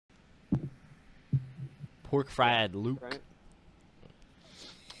Pork fried Luke. Right?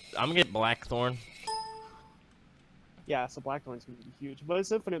 I'm gonna get Blackthorn. Yeah, so Blackthorn's gonna be huge, but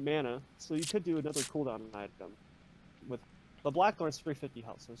it's infinite mana, so you could do another cooldown item with. But Blackthorn's 350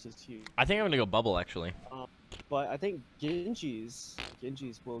 health, so it's just huge. I think I'm gonna go bubble actually. But I think Genji's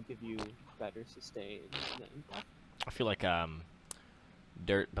will give you better sustain. I feel like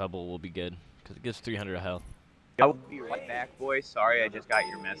Dirt Bubble will be good because it gives 300 of health. I will be right back, boys. Sorry, I just got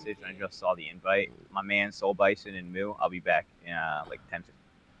your message and I just saw the invite. My man Soul Bison and Moo. I'll be back in like 10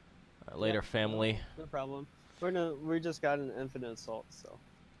 to. Later, Yeah, family. No problem. We just got an infinite assault, so.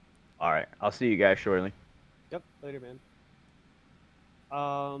 All right, I'll see you guys shortly. Yep, later, man.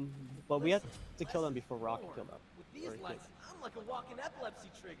 But we have to kill them before Rock kill them. With these lights, I'm like a walking epilepsy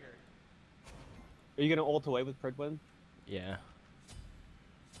trigger. Are you gonna ult away with Pridwin? Yeah.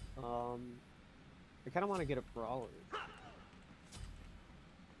 I kind of want to get a brawler.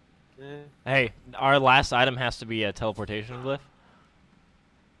 Hey, our last item has to be a teleportation glyph.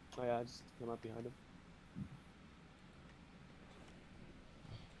 Oh yeah, I just come up behind him.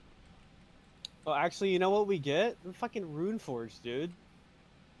 Oh, actually, you know what we get? The fucking Rune Forge, dude.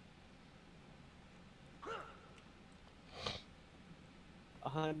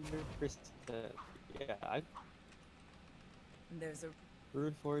 $100%. Yeah, There's a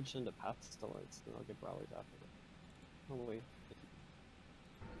Rune Forge and a Pestilence, and I'll get brawlers after it. Oh wait.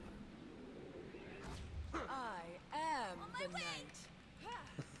 I am the knight.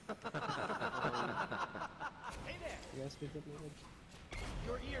 Hey there! You guys speak good language?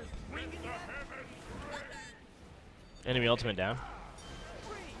 Your ears ringing yet? Enemy ultimate down.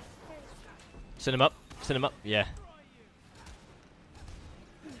 Send him up. Send him up. Yeah.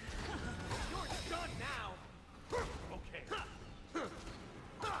 You're done now. Okay.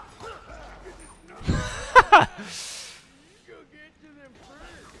 Go get to them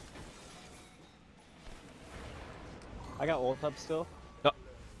first. I got ult up still. Oh.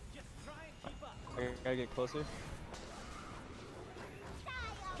 Just try and keep up. I gotta get closer.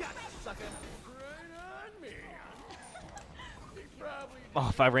 Gotcha, sucker. Right on, man. They probably Oh,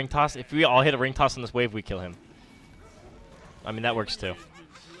 if I ring toss, if we all hit a ring toss on this wave, we kill him. I mean, that works too.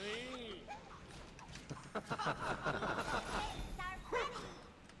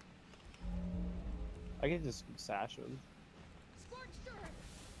 I can just sash him.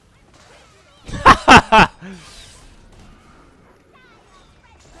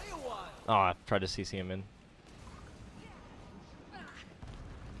 Oh, I tried to CC him in.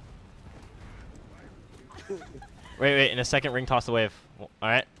 Wait, in a second, ring toss the wave.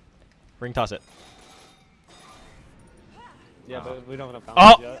 Alright. Ring toss it. Yeah, Oh. but we don't have Oh!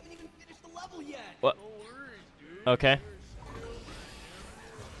 balance yet. haven't even finished the level yet. What? No worries, dude. Okay.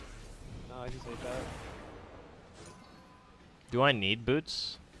 No, I just hate that. Do I need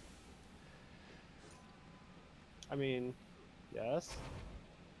boots? I mean, yes.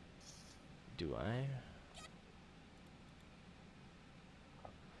 Do I?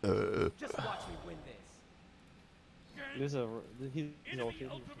 Just watch me win this. He's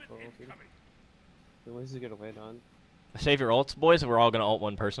ulti. When's he gonna win on? Save your ults, boys, and we're all gonna ult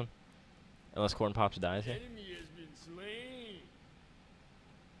one person. Unless Corn Pops dies here. Enemy has been slain.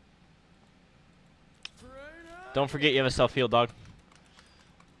 Right on. Don't forget you have a self-heal, dog.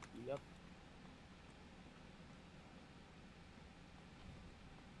 Yep.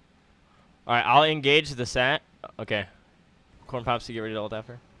 Alright, I'll engage the sat. Okay. Corn Pops to get ready to ult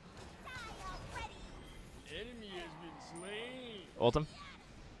after. Enemy has been slain. Ult him.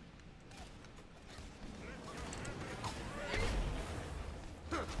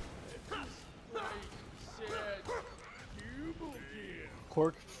 Like said, double kill.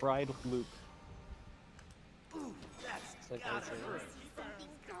 Cork fried Luke. Ooh, that's It's like gotta answer. hurt.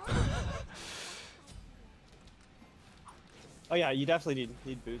 Oh yeah, you definitely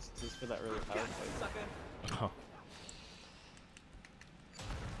need boosts just for that early power Gotcha, fight. sucker. Oh.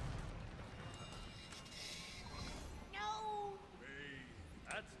 No.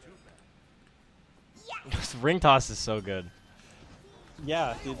 That's too bad. This ring toss is so good.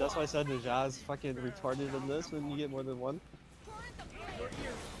 Yeah, dude, that's why I said Neza's fucking retarded in this when you get more than one. Your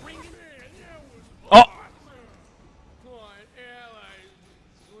ears ringing. Man, that was Oh! awesome. Come on, allies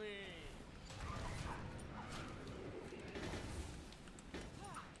been slain.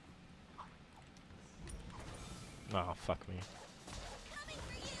 Oh, fuck me.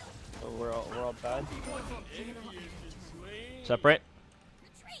 So we're all bad. Enemy has been slain. Separate.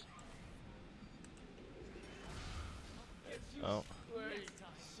 It's just Oh. like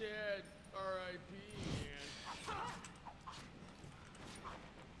said R.I.P.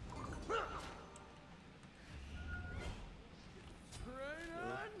 man. Right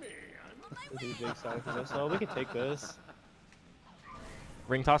on, man. This is a big side for this. Oh, we can take this.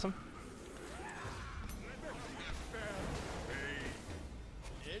 Ring toss him.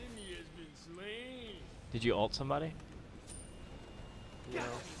 Enemy has been slain. Did you ult somebody? No.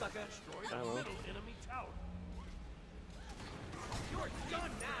 Destroy I the will. middle enemy tower. You're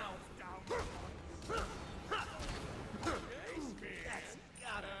done now. Nice, man. That's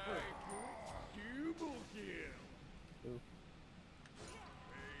gotta hurt. Double kill. Ooh.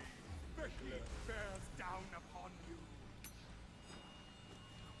 The heat bears down upon you.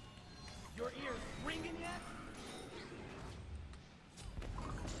 Your ears ringing yet?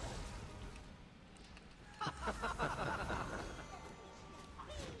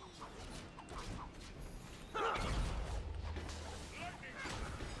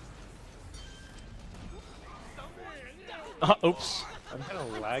 Oops. I'm kind of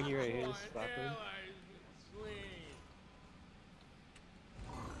laggy right here. This is awkward.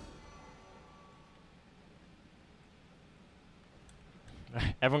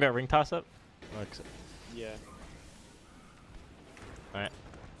 Everyone got ring toss up? Yeah. Alright.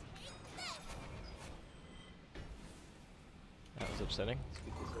 That was upsetting. Let's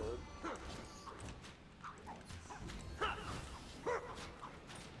get this orb.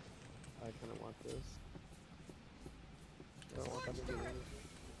 I kind of want this. I don't want that to be me.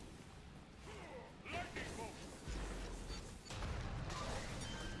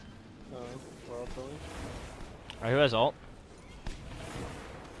 We're all pulling. Alright, who has ult?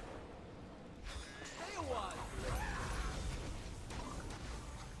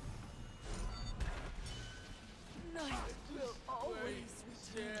 Night will always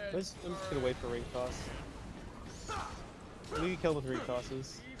return. I'm just gonna wait for ring toss. We can kill with ring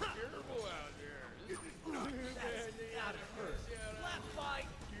tosses. Be careful out there. That's gotta hurt. Left fight.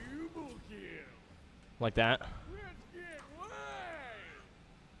 Double kill. Like that? Let's get wide.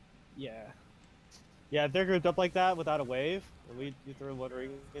 Yeah. Yeah, if they're grouped up like that without a wave, and you throw one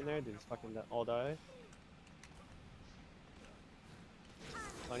ring in there, they just fucking all die.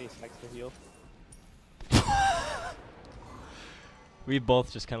 I need stacks to heal. We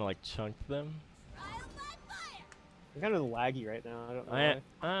both just kind of like chunked them. I'm kind of laggy right now. I don't know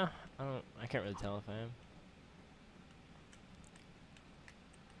I why. I can't really tell if I am.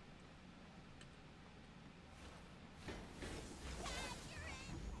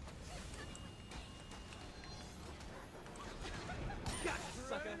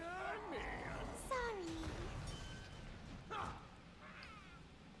 Right on, man.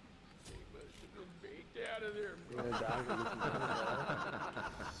 They must have been baked out of there. You're gonna die when you can die.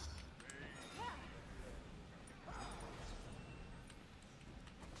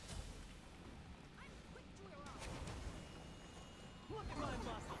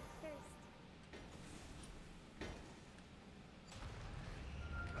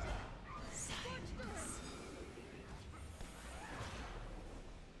 Silence.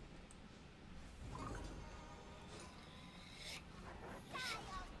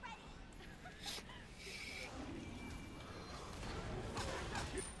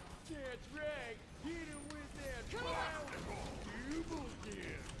 That's right. Hit him with that power. Double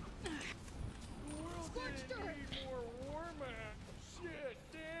kill. The world didn't need more warm-up. Shit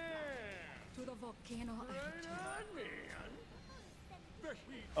down. To the volcano I Right return. on, man. The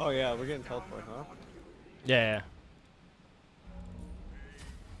heat. Oh yeah, we're getting teleport, huh? Yeah.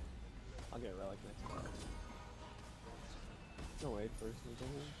 I'll get relic next time. No wait first. Destroy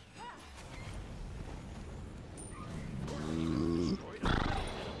the middle enemy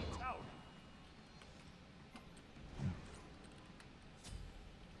tower.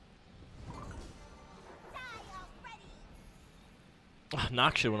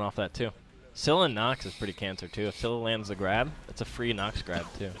 Nox should went off that too. Scylla and Nox is pretty cancer too. If Scylla lands the grab, it's a free Nox grab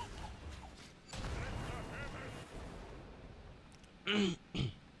too.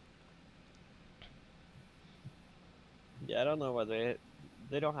 Yeah, I don't know why they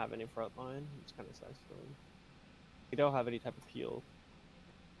don't have any front line. It's kind of sucks for them. They don't have any type of heal.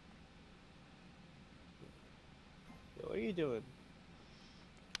 Yo, what are you doing?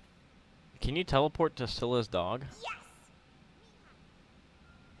 Can you teleport to Scylla's dog?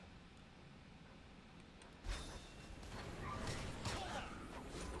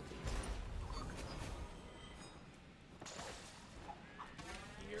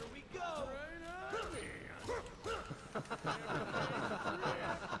 Here we go. Right on, man.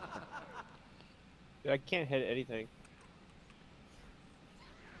 Dude, I can't hit anything.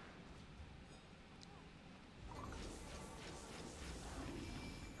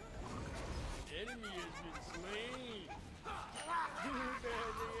 Enemy has been slain. Too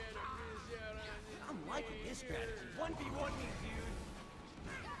bad they had to miss out on this. I'm liking this strategy. 1v1 me, dude.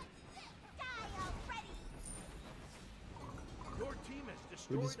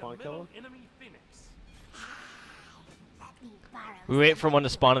 We just spawn kill him? enemy phoenix. We wait for one to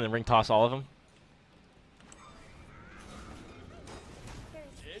spawn and then ring toss all of them.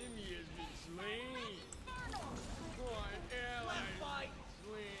 Enemy has been slain. My ally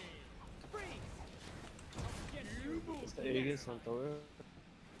slain. You will It's the Aegis on Thor.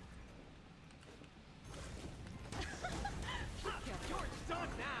 You're done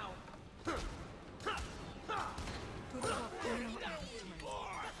now. Put a volcano out to my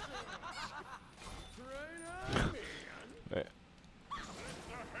Right on, man. Right.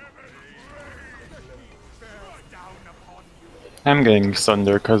 Down upon you. I'm getting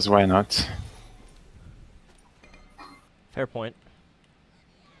Thunder, cause why not? Fair point.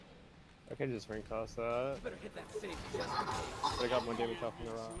 I can just ring toss that. Better hit that safe. But I got more damage off from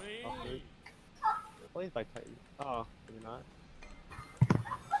the off root. Played by Titan. Oh, maybe not.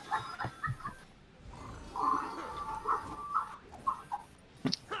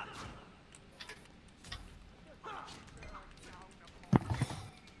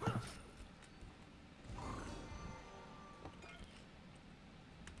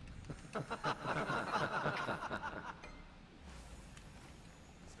 Out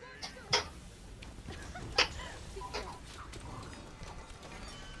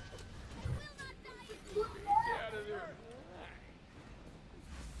of there.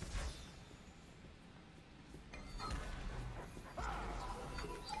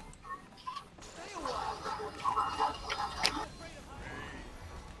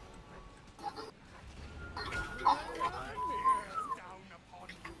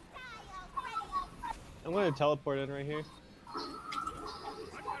 I'm gonna teleport in right here.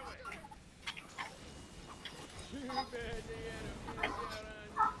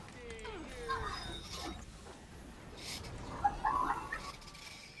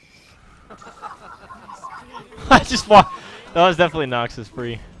 I just walked. That was definitely Nox's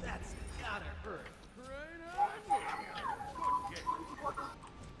free. That's gotta hurt. Right on.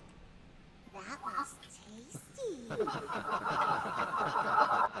 That was tasty.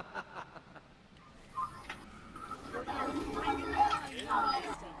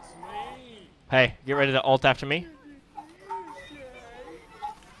 Hey, get ready to ult after me.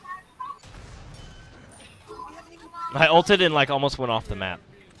 I ulted and like almost went off the map.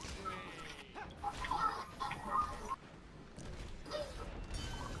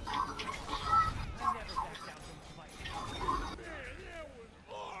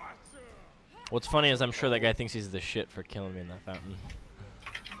 What's funny is I'm sure that guy thinks he's the shit for killing me in that fountain.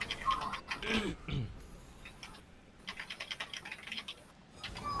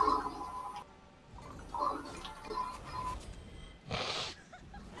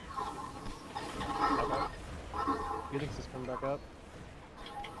 Felix is coming back up.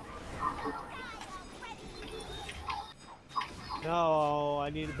 No, I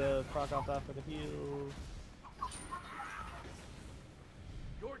needed to proc off that for the heal.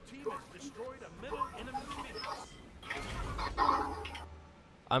 Your team has destroyed a middle enemy phoenix.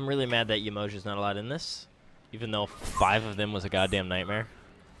 I'm really mad that Yemoja's not allowed in this, even though 5 of them was a goddamn nightmare.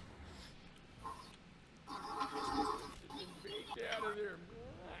 Out of there.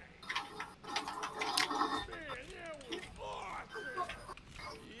 Man, that was awesome.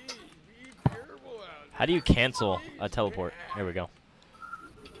 Gee, be careful out How do you cancel a teleport? There we go.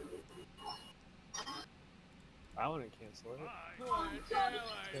 I want to cancel it. there.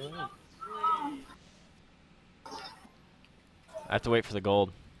 Go ahead. I have to wait for the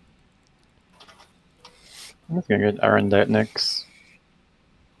gold. I'm just gonna get Iron Dot next.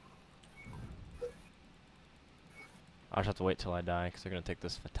 I'll just have to wait till I die because they're gonna take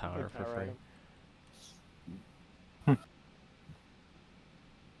this tower for Tower free. item.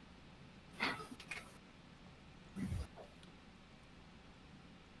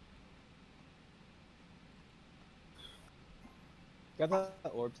 Got that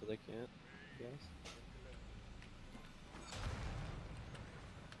orb so they can't. Yes.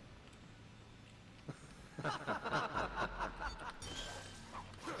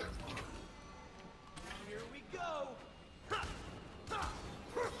 Here we go.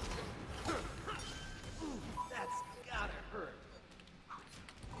 That's gotta hurt.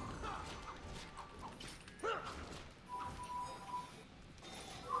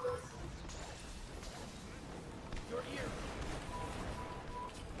 You're here.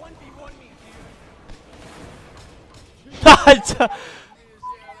 1v1 me, dude.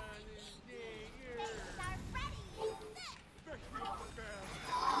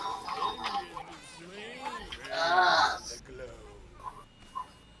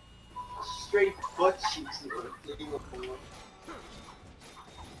 Straight butt cheeks.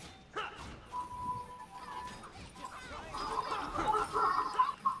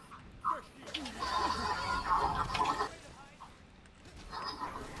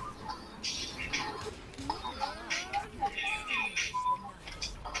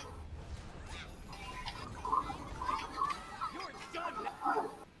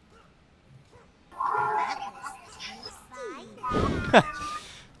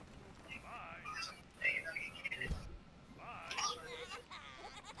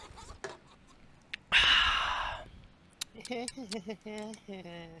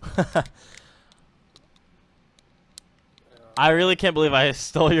 I really can't believe I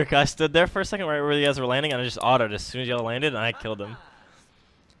stole your guy. I stood there for a second right where you guys were landing, and I just autoed as soon as y'all landed, and I killed him.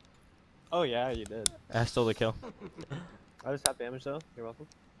 Oh yeah, you did. I stole the kill. I just have damage though. You're welcome.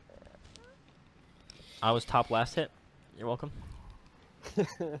 I was top last hit. You're welcome.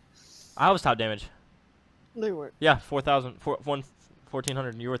 I was top damage. No, you weren't. Yeah, 4,000,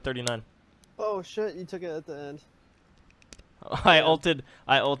 1,400. You were 39. Oh shit, you took it at the end. I Damn. ulted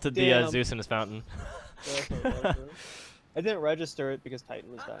the Damn. Zeus in his fountain. That's what it was, bro. I didn't register it because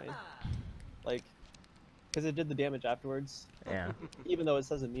Titan was dying. Like, because it did the damage afterwards. Yeah. Even though it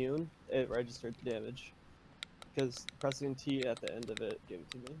says immune, it registered the damage. Because pressing T at the end of it gave it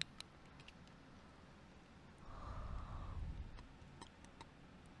to me.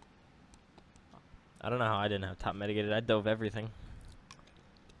 I don't know how I didn't have top mitigated. I dove everything.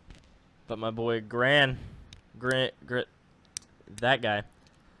 But my boy Grit, that guy.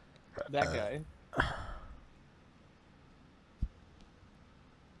 That guy.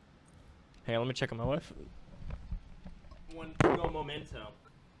 Hey, let me check on my wife. One go momento.